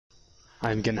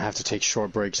I'm gonna have to take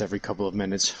short breaks every couple of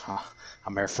minutes.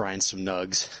 I'm air frying some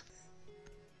nugs.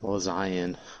 What was I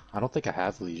in? I don't think I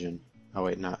have Legion. Oh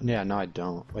wait, no. Yeah, no, I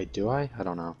don't. Wait, do I? I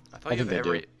don't know. I thought you have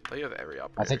every operator.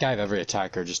 I think I have every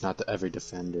attacker, just not every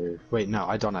defender. Wait, no,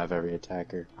 I don't have every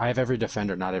attacker. I have every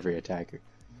defender, not every attacker.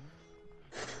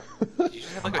 Did you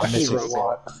just have like I a missed stroke? a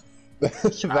lot.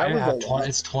 It's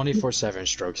 24/7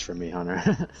 strokes for me, Hunter.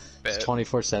 It's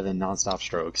 24/7 non-stop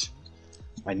strokes.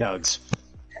 My nugs.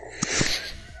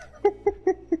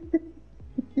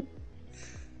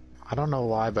 I don't know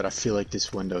why, but I feel like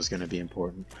this window is going to be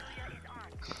important.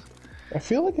 I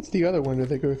feel like it's the other window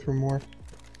they go through more.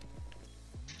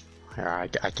 Here, I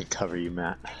can cover you,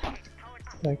 Matt.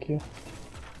 Thank you.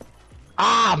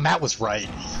 Ah, Matt was right.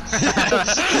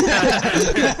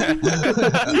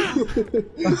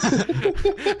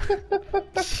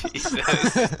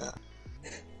 Jesus.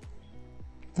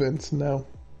 Vince, no.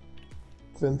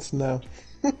 Vince, no.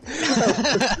 When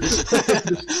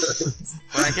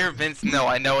I hear Vince, no,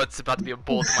 I know it's about to be a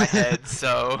bolt to my head,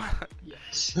 so...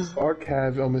 Yes. Our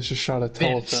Cav almost just shot a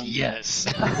telephone. Vince, yes.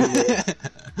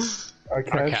 Our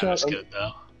Cav Our shot good,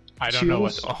 though. I don't know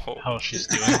what the hell she's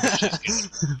doing, but she's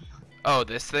good. Oh,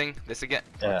 this thing? This again?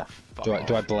 Yeah. Do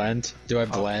I blend? Do I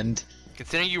blend?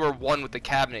 Considering you were one with the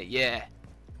cabinet, yeah.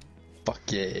 Fuck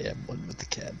yeah, I'm one with the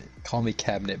cabinet. Call me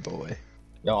cabinet boy.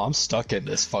 Yo, I'm stuck in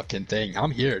this fucking thing.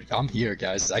 I'm here,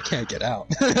 guys. I can't get out.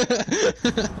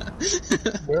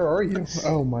 Where are you?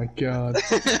 Oh my god.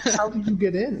 How did you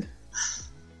get in?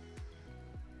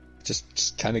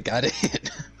 Just kind of got in.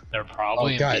 They're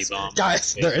probably in B-bomb.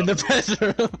 Guys, they're in the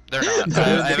bedroom. They're not.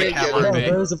 I have a camera on me.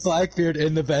 There's a Blackbeard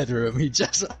in the bedroom. I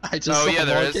just Oh yeah,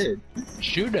 there is. in.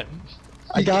 Shoot him.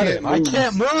 I got him. I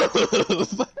can't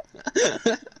move.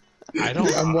 I don't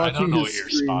know what your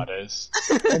stream. spot is.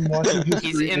 I'm watching his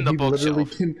He's stream in and the he literally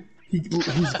bookshelf. he's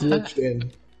glitched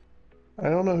in. I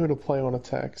don't know who to play on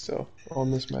attack, so on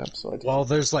this map, so I just... Well,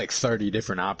 there's like 30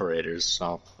 different operators,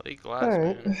 so Play glass,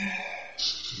 Alright. man.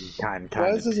 kind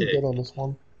Glaz of isn't good on this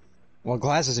one. Well,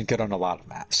 Glass isn't good on a lot of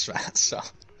maps, right? So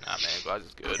Nah, man, glass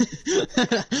is good.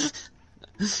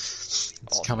 it's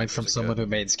All coming snipers from are someone good. who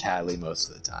mains Cali most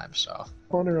of the time. So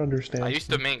Hunter understands. I used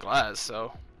to main glass,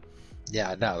 so...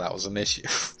 yeah, no, that was an issue.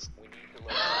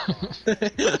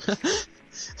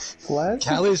 Glaz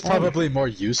Cali is fine. probably more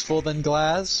useful than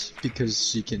Glass because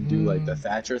she can do like the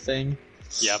Thatcher thing.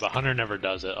 Yeah, but Hunter never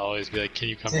does it. I'll always be like, can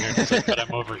you come here? And he's like, but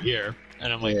I'm over here.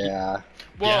 And I'm like, Yeah.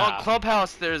 Well, Yeah. on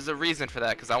Clubhouse, there's a reason for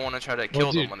that, because I want to try to kill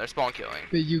them dude. when they're spawn killing.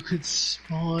 but you could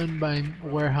spawn by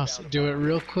warehouse, do it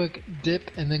real quick, dip,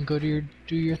 and then go to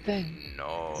do your thing.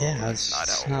 No, Yeah, that's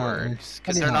that's not how not- it works.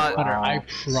 Because I they're mean, not... Hunter, Wow. I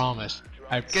promise.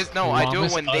 Because, no, I do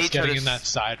it when they us try getting to in that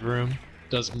side room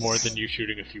does more than you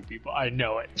shooting a few people. I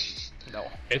know it. No.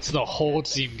 It's the whole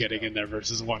team getting in there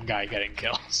versus one guy getting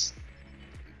kills.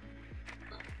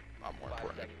 I'm more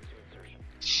important.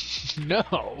 No.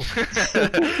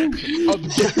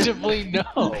 Objectively,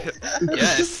 no.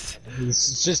 Yes.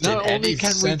 It's just Not in only any can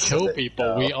we sense kill of it, people,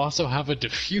 though. we also have a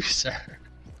diffuser.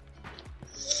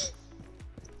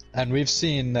 And we've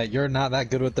seen that you're not that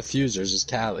good with diffusers as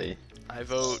Cali. I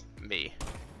vote me.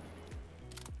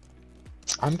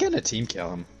 I'm gonna team kill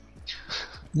him.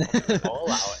 I'll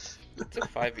allow it. It's a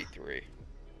 5v3.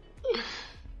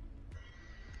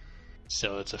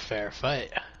 So it's a fair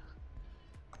fight.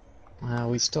 Well,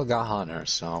 we still got Hunter,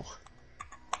 so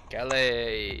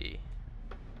Galley.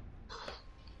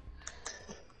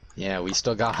 yeah, we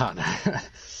still got Hunter.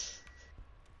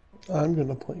 I'm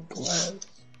gonna play Glaz.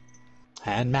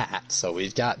 And Matt, so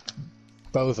we've got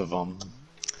both of them.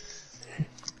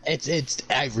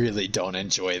 I really don't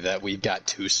enjoy that we've got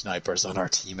two snipers on our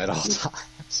team at all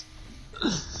times.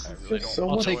 I really don't So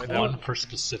I'll much take fun. one for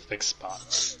specific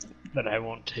spots, but I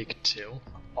won't take two.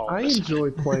 All I the time. enjoy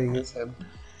playing as him.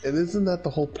 And isn't that the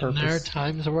whole And there are purpose?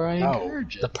 times where I No,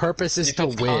 encourage it. the purpose is If to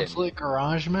it's win. conflict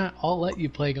garage mat, I'll let you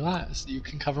play glass. You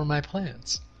can cover my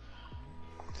plans.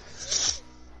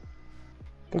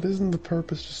 But isn't the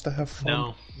purpose just to have fun?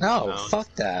 No. No, No.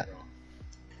 fuck that.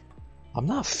 I'm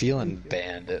not feeling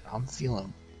bandit. I'm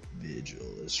feeling vigil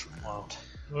this round. Well,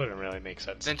 it wouldn't really make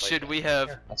sense. Then to play should that. we have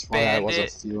That's why I wasn't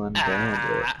bandit? feeling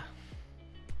bandit. Ah.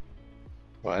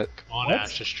 What? Come on, What?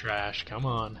 Ash is trash. Come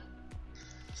on.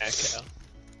 Echo.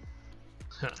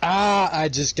 Ah, I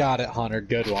just got it, Hunter.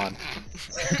 Good one.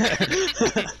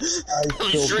 I I'm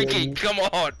killed drinking, him. come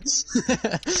on!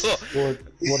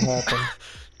 What happened?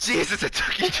 Jesus, it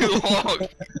took you too long!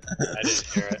 I didn't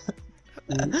hear it.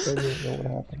 I didn't know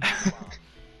what happened.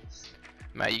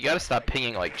 Matt, you gotta stop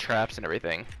pinging like traps and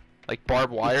everything. Like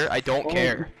barbed wire, I don't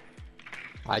care.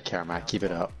 I care, Matt. Keep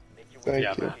it up. Thank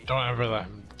Yeah, you. man. Don't ever let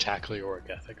him tackle your work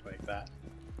ethic like that.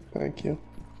 Thank you.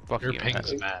 Fuck Your you,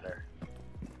 pings man. matter.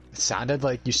 It sounded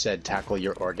like you said tackle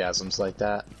your orgasms like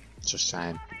that. Just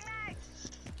saying.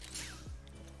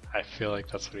 I feel like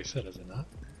that's what he said, is it not?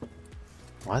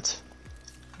 What?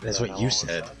 That's Is that what not you was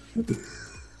said.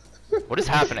 What is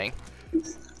happening?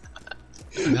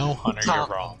 No, Hunter, you're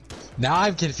Tom. wrong. Now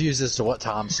I'm confused as to what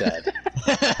Tom said.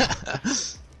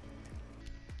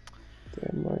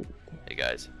 Damn right. Hey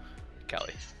guys,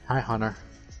 Callie. Hi, Hunter.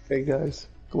 Hey guys,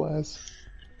 Glass.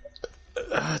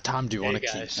 Tom, do you want Hey to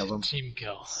keep guys, kill him? team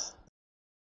kill.